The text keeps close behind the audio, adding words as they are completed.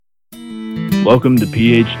Welcome to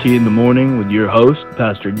PHT in the Morning with your host,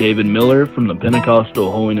 Pastor David Miller from the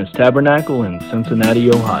Pentecostal Holiness Tabernacle in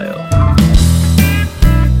Cincinnati, Ohio.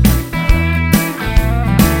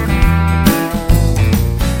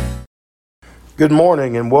 Good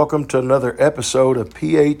morning and welcome to another episode of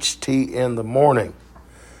PHT in the Morning.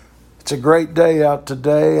 It's a great day out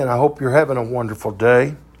today and I hope you're having a wonderful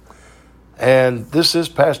day. And this is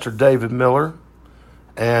Pastor David Miller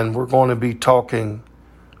and we're going to be talking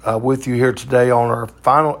with you here today on our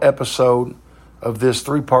final episode of this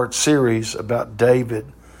three-part series about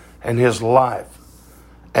David and his life.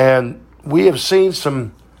 And we have seen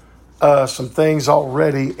some things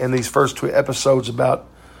already in these first two episodes about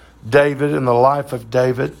David and the life of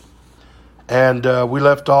David. And we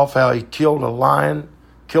left off how he killed a lion,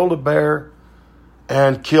 killed a bear,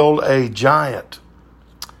 and killed a giant.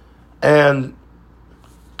 And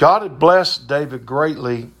God had blessed David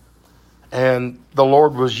greatly, and the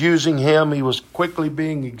Lord was using him. He was quickly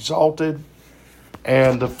being exalted,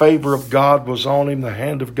 and the favor of God was on him. The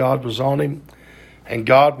hand of God was on him, and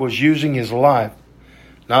God was using his life.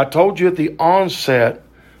 Now, I told you at the onset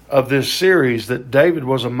of this series that David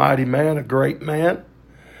was a mighty man, a great man,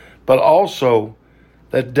 but also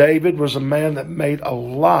that David was a man that made a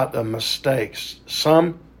lot of mistakes,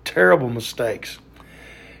 some terrible mistakes.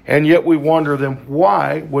 And yet we wonder then,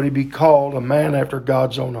 why would he be called a man after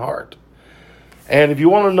God's own heart? And if you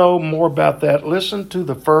want to know more about that, listen to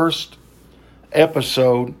the first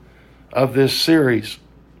episode of this series.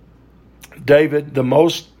 David, the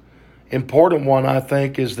most important one, I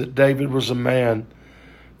think, is that David was a man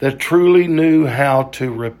that truly knew how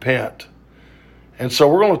to repent. And so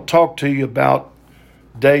we're going to talk to you about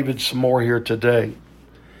David some more here today.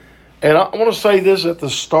 And I want to say this at the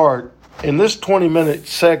start. In this 20-minute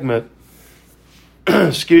segment,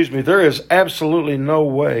 there is absolutely no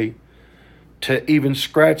way to even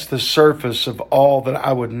scratch the surface of all that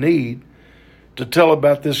I would need to tell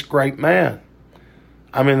about this great man.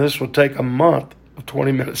 I mean, this would take a month of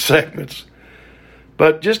 20-minute segments.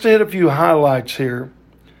 But just to hit a few highlights here,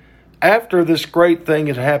 after this great thing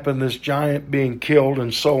had happened, this giant being killed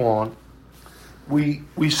and so on, we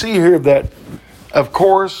see here that, of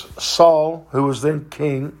course, Saul, who was then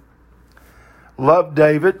king, loved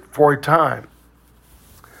David for a time.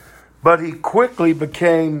 But he quickly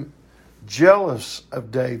became jealous of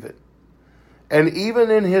David. And even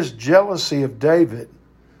in his jealousy of David,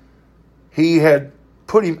 he had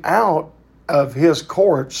put him out of his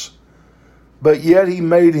courts, but yet he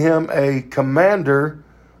made him a commander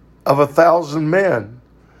of 1,000 men.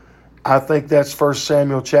 I think that's 1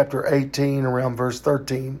 Samuel chapter 18, around verse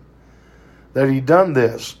 13, that he done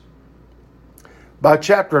this. By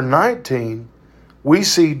chapter 19, we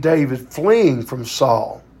see David fleeing from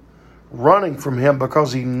Saul, running from him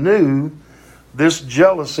because he knew this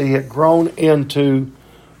jealousy had grown into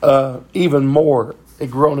even more.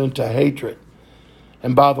 It grown into hatred.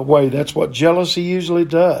 And by the way, that's what jealousy usually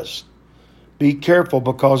does. Be careful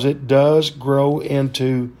because it does grow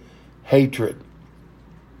into hatred.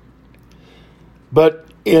 But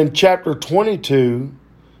in chapter 22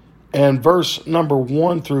 and verse number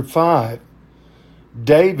 1 through 5,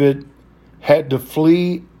 David had to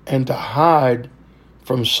flee and to hide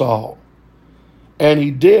from Saul. And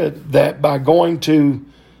he did that by going to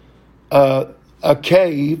a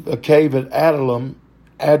cave at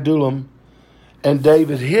Adullam, and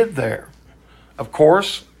David hid there. Of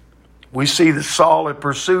course, we see that Saul had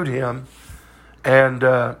pursued him and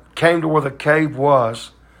came to where the cave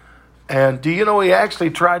was. And do you know he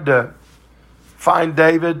actually tried to find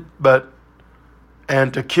David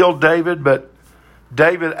and to kill David, but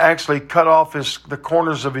David actually cut off the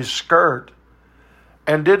corners of his skirt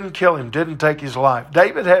and didn't kill him, didn't take his life.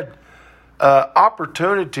 David had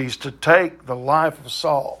opportunities to take the life of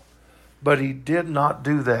Saul, but he did not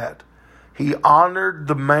do that. He honored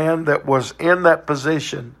the man that was in that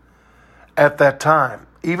position at that time,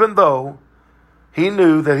 even though he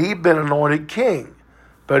knew that he'd been anointed king,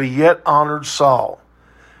 but he yet honored Saul.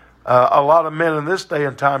 A lot of men in this day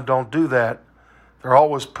and time don't do that. They're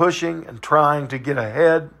always pushing and trying to get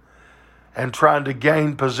ahead and trying to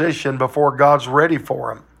gain position before God's ready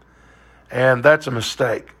for them. And that's a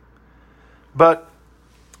mistake. But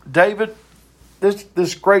David,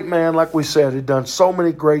 this great man, like we said, had done so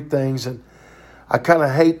many great things. And I kind of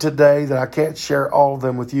hate today that I can't share all of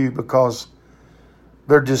them with you because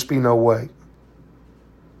there'd just be no way.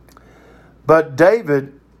 But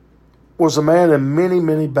David was a man in many,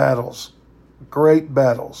 many battles, great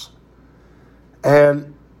battles.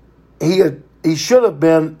 And he should have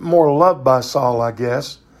been more loved by Saul, I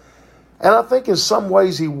guess. And I think in some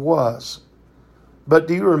ways he was. But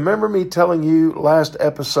do you remember me telling you last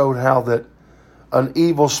episode how that an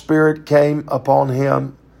evil spirit came upon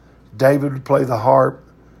him, David would play the harp,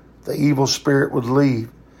 the evil spirit would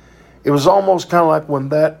leave. It was almost kind of like when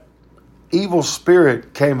that evil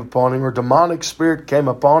spirit came upon him, or demonic spirit came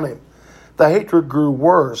upon him, the hatred grew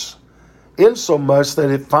worse, insomuch that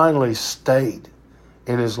it finally stayed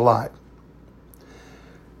in his life.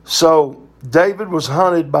 So David was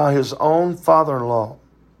hunted by his own father-in-law.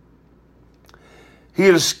 He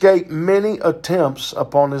had escaped many attempts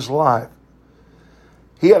upon his life.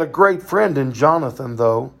 He had a great friend in Jonathan,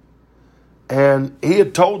 though, and he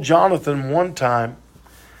had told Jonathan one time,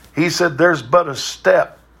 he said, there's but a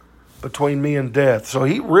step between me and death. So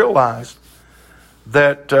he realized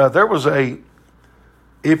that there was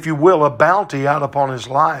if you will, a bounty out upon his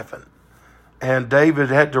life. And David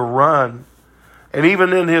had to run. And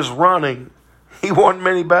even in his running, he won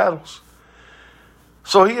many battles.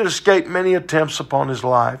 So he had escaped many attempts upon his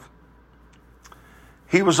life.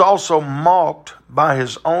 He was also mocked by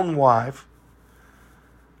his own wife.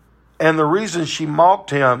 And the reason she mocked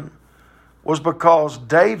him was because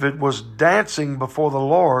David was dancing before the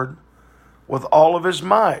Lord with all of his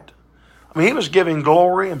might. I mean, he was giving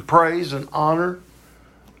glory and praise and honor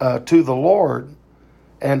to the Lord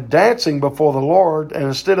and dancing before the Lord. And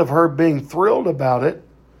instead of her being thrilled about it,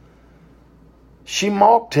 she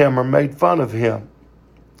mocked him or made fun of him.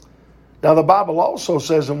 Now, the Bible also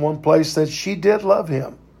says in one place that she did love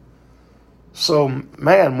him. So,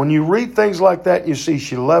 man, when you read things like that, you see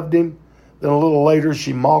she loved him. Then a little later,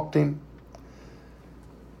 she mocked him.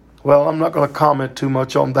 Well, I'm not going to comment too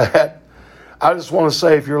much on that. I just want to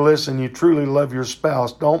say, if you're listening, you truly love your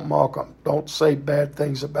spouse, don't mock them. Don't say bad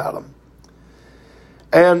things about them.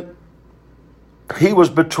 And he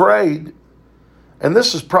was betrayed. And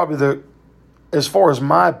this is probably as far as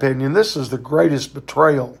my opinion, this is the greatest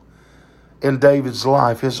betrayal in David's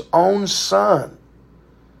life. His own son,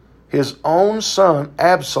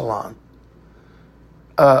 Absalom,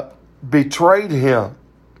 betrayed him.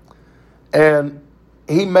 And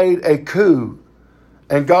he made a coup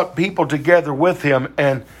and got people together with him.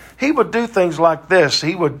 And he would do things like this.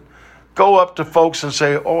 He would go up to folks and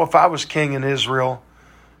say, oh, if I was king in Israel,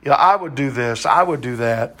 I would do this, I would do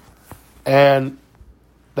that. And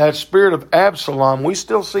that spirit of Absalom, we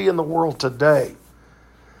still see in the world today.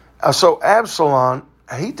 So Absalom,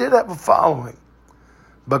 he did have a following,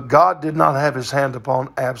 but God did not have his hand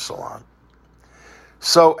upon Absalom.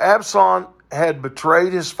 So Absalom had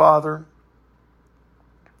betrayed his father.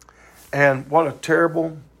 And what a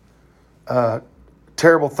terrible,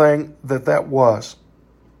 terrible thing that was.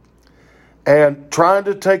 And trying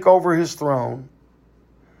to take over his throne,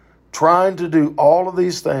 trying to do all of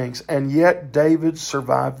these things, and yet David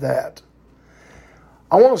survived that.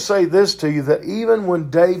 I want to say this to you, that even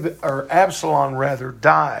when Absalom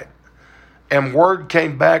died, and word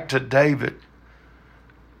came back to David,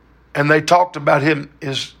 and they talked about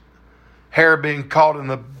his hair being caught in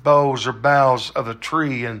the boughs of a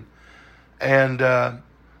tree, and the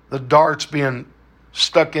darts being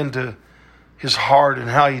stuck into his heart and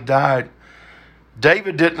how he died.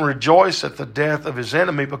 David didn't rejoice at the death of his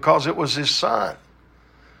enemy because it was his son.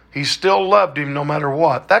 He still loved him no matter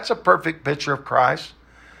what. That's a perfect picture of Christ.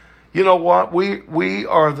 You know what? We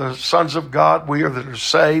are the sons of God. We are that are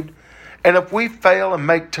saved. And if we fail and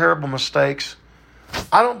make terrible mistakes,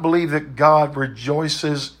 I don't believe that God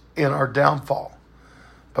rejoices in our downfall.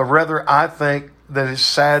 But rather, I think that it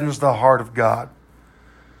saddens the heart of God.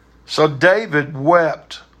 So David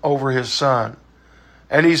wept over his son.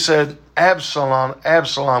 And he said, Absalom,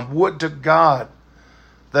 Absalom, would to God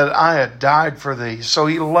that I had died for thee. So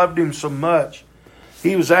he loved him so much.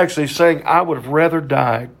 He was actually saying, I would have rather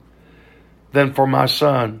died than for my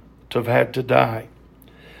son to have had to die.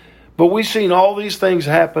 But we've seen all these things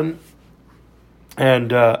happen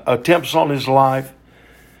and attempts on his life.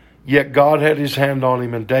 Yet God had his hand on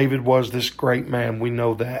him, and David was this great man. We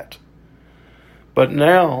know that. But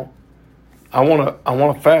now I want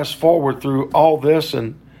to fast forward through all this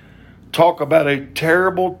and talk about a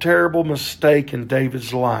terrible, terrible mistake in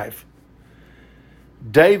David's life.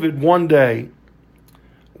 David one day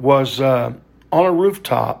was on a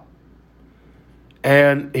rooftop,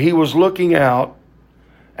 and he was looking out.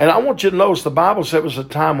 And I want you to notice the Bible said it was a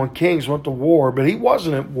time when kings went to war, but he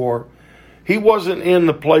wasn't at war. He wasn't in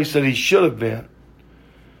the place that he should have been.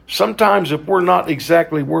 Sometimes if we're not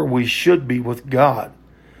exactly where we should be with God,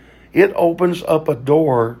 it opens up a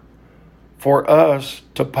door for us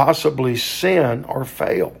to possibly sin or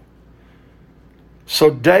fail. So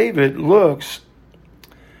David looks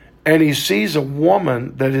and he sees a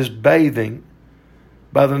woman that is bathing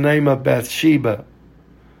by the name of Bathsheba.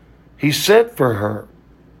 He sent for her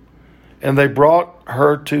and they brought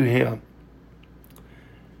her to him.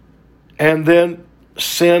 And then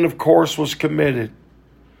sin, of course, was committed.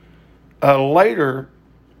 Later,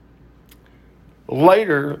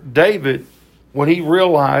 David, when he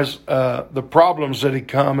realized the problems that had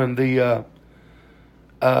come and that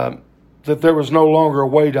there was no longer a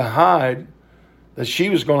way to hide that she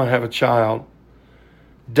was going to have a child,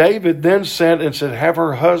 David then sent and said, have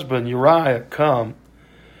her husband Uriah come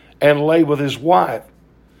and lay with his wife.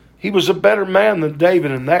 He was a better man than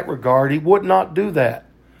David in that regard. He would not do that.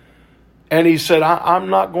 And he said, I'm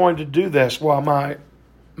not going to do this while my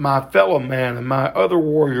fellow man and my other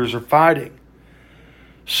warriors are fighting.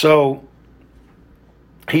 So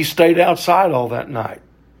he stayed outside all that night.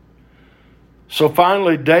 So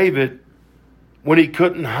finally David, when he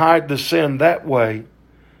couldn't hide the sin that way,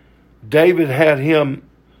 David had him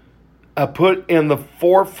put in the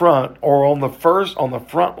forefront or on the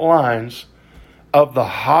front lines of the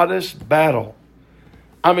hottest battle.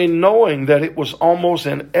 I mean, knowing that it was almost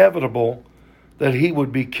inevitable that he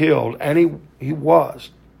would be killed, and he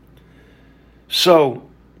was. So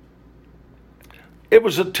it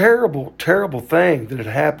was a terrible, terrible thing that had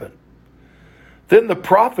happened. Then the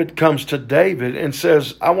prophet comes to David and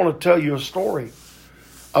says, I want to tell you a story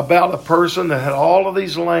about a person that had all of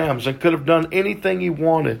these lambs and could have done anything he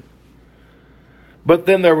wanted. But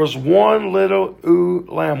then there was one little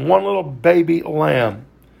lamb, one little baby lamb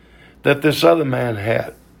that this other man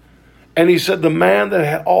had. And he said the man that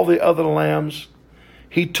had all the other lambs,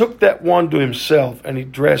 he took that one to himself and he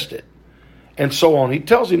dressed it and so on. He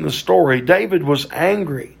tells him the story. David was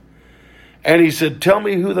angry. And he said, tell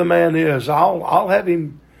me who the man is. I'll have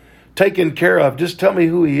him taken care of. Just tell me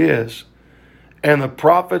who he is. And the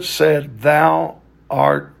prophet said, thou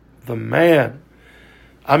art the man.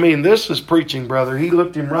 I mean, this is preaching, brother. He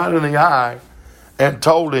looked him right in the eye and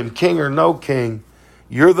told him, king or no king,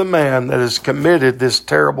 you're the man that has committed this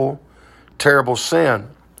terrible, terrible sin.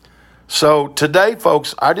 So today,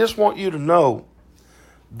 folks, I just want you to know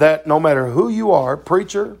that no matter who you are,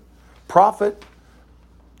 preacher, prophet,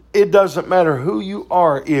 it doesn't matter who you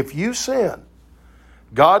are. If you sin,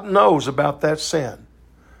 God knows about that sin,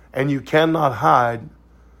 and you cannot hide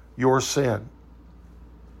your sin.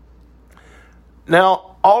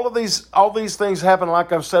 Now, all these things happen,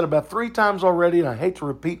 like I've said about 3 times already, and I hate to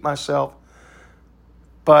repeat myself,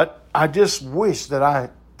 but I just wish that I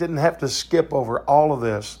didn't have to skip over all of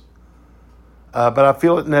this. But I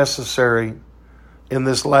feel it necessary in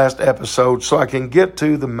this last episode so I can get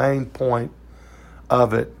to the main point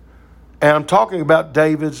of it. And I'm talking about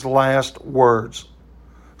David's last words.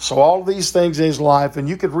 So all of these things in his life, and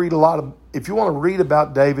you could read if you want to read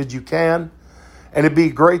about David, you can. And it'd be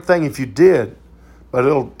a great thing if you did, but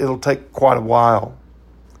it'll take quite a while.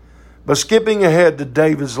 But skipping ahead to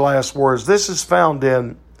David's last words, this is found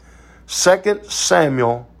in 2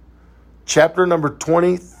 Samuel chapter number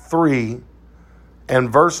 23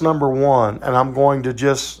 and verse number 1. And I'm going to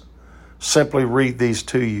just simply read these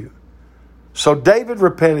to you. So David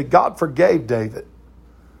repented. God forgave David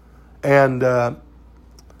and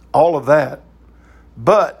all of that.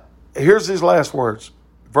 But here's his last words.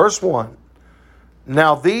 Verse 1.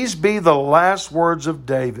 Now these be the last words of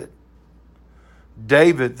David.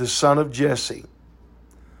 David, the son of Jesse,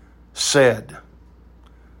 said,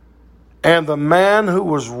 and the man who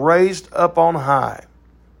was raised up on high,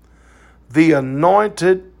 the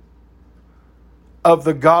anointed of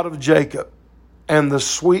the God of Jacob, and the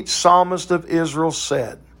sweet psalmist of Israel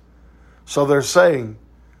said. So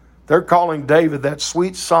they're calling David that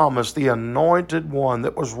sweet psalmist, the anointed one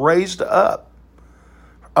that was raised up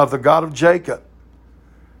of the God of Jacob.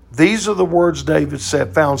 These are the words David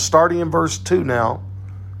said, found starting in verse 2 now.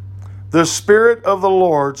 The Spirit of the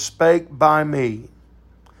Lord spake by me.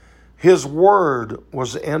 His word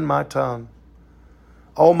was in my tongue.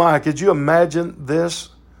 Oh my, could you imagine this?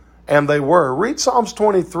 And they were. Read Psalms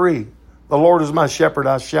 23. The Lord is my shepherd,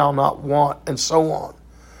 I shall not want, and so on.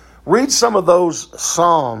 Read some of those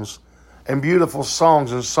psalms and beautiful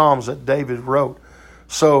songs and psalms that David wrote.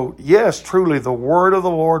 So yes, truly the word of the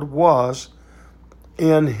Lord was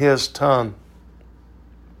in his tongue.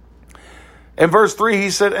 In verse 3 he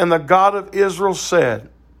said, and the God of Israel said,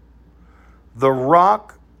 the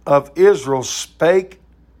rock of Israel spake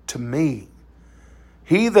to me.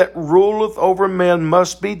 He that ruleth over men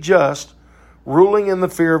must be just, ruling in the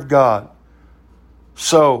fear of God.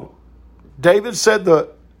 So David said the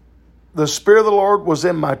Spirit of the Lord was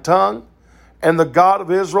in my tongue, and the God of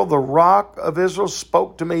Israel, the rock of Israel,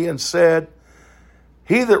 spoke to me and said,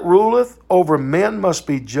 he that ruleth over men must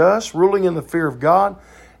be just, ruling in the fear of God.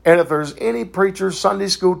 And if there's any preacher, Sunday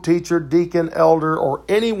school teacher, deacon, elder, or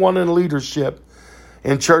anyone in leadership,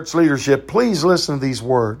 in church leadership, please listen to these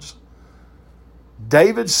words.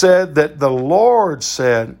 David said that the Lord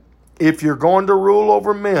said, if you're going to rule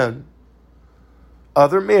over men,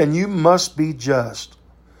 other men, you must be just.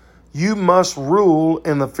 You must rule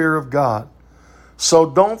in the fear of God. So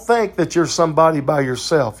don't think that you're somebody by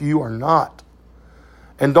yourself. You are not.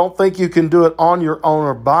 And don't think you can do it on your own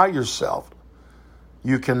or by yourself.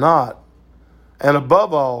 You cannot. And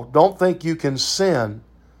above all, don't think you can sin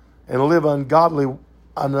and live an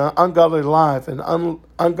ungodly life and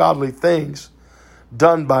ungodly things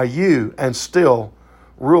done by you and still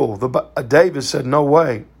rule. David said, no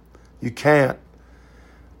way, you can't.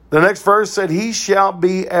 The next verse said, he shall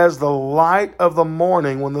be as the light of the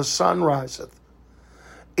morning when the sun riseth,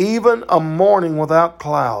 even a morning without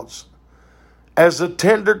clouds, as the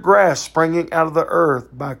tender grass springing out of the earth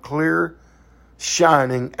by clear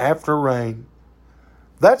shining after rain.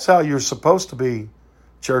 That's how you're supposed to be,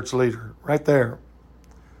 church leader, right there.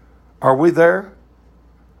 Are we there?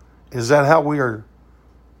 Is that how we are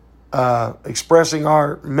expressing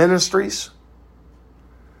our ministries?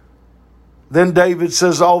 Then David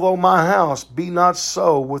says, although my house be not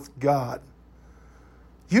so with God.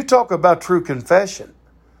 You talk about true confession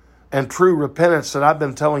and true repentance that I've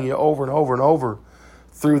been telling you over and over and over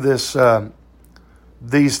through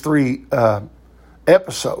these three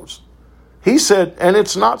episodes. He said, and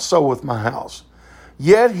it's not so with my house.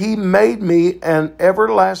 Yet he made me an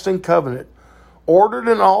everlasting covenant, ordered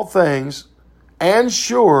in all things, and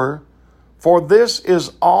sure, for this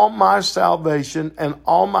is all my salvation and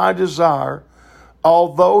all my desire,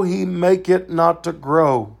 although he make it not to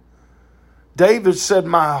grow. David said,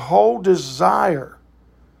 my whole desire,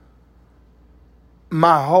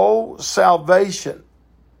 my whole salvation,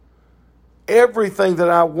 everything that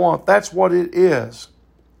I want, that's what it is.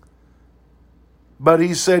 But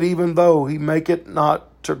he said, even though he make it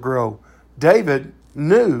not to grow. David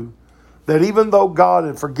knew that even though God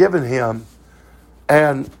had forgiven him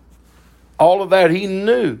and all of that, he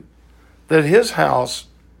knew that his house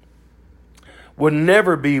would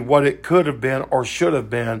never be what it could have been or should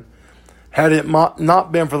have been had it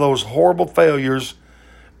not been for those horrible failures,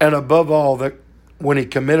 and above all, that when he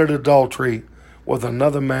committed adultery with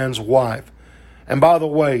another man's wife. And by the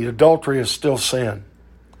way, adultery is still sin.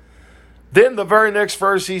 Then the very next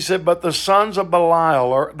verse he said, but the sons of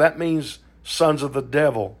Belial, or that means sons of the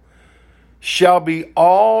devil, shall be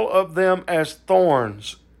all of them as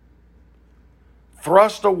thorns,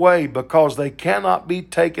 thrust away because they cannot be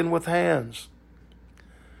taken with hands.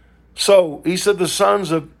 So he said the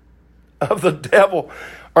sons of the devil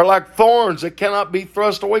are like thorns that cannot be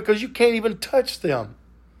thrust away because you can't even touch them.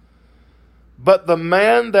 But the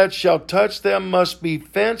man that shall touch them must be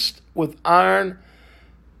fenced with iron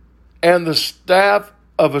and the staff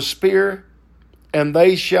of a spear, and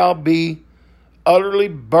they shall be utterly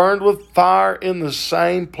burned with fire in the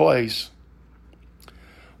same place.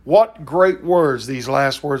 What great words, these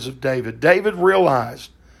last words of David. David realized,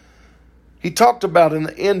 he talked about in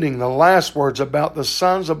the ending, the last words about the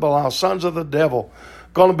sons of Belial, sons of the devil,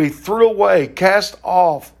 going to be threw away, cast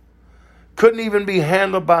off, couldn't even be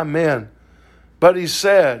handled by men. But he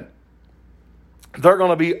said, they're going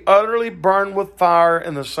to be utterly burned with fire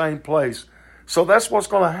in the same place. So that's what's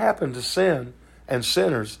going to happen to sin and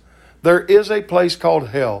sinners. There is a place called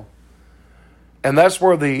hell. And that's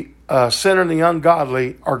where the sinner and the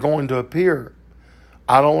ungodly are going to appear.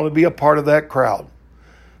 I don't want to be a part of that crowd.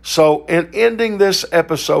 So in ending this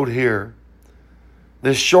episode here,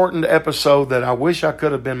 this shortened episode that I wish I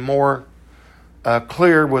could have been more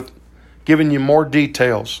clear with giving you more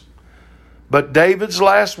details. But David's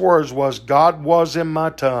last words was, God was in my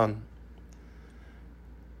tongue.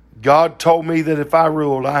 God told me that if I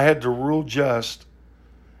ruled, I had to rule just.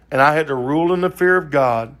 And I had to rule in the fear of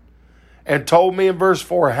God. And told me in verse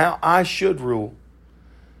 4 how I should rule.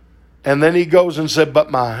 And then he goes and said,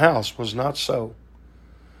 but my house was not so.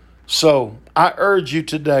 So I urge you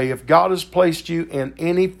today, if God has placed you in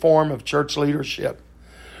any form of church leadership,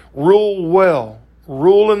 rule well.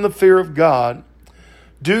 Rule in the fear of God.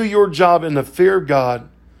 Do your job in the fear of God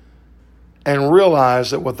and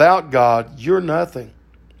realize that without God, you're nothing.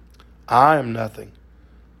 I am nothing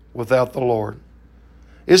without the Lord.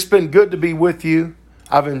 It's been good to be with you.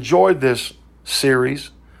 I've enjoyed this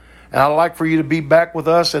series, and I'd like for you to be back with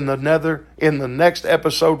us in the next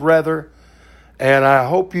episode. And I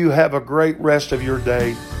hope you have a great rest of your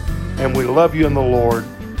day, and we love you in the Lord.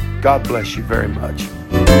 God bless you very much.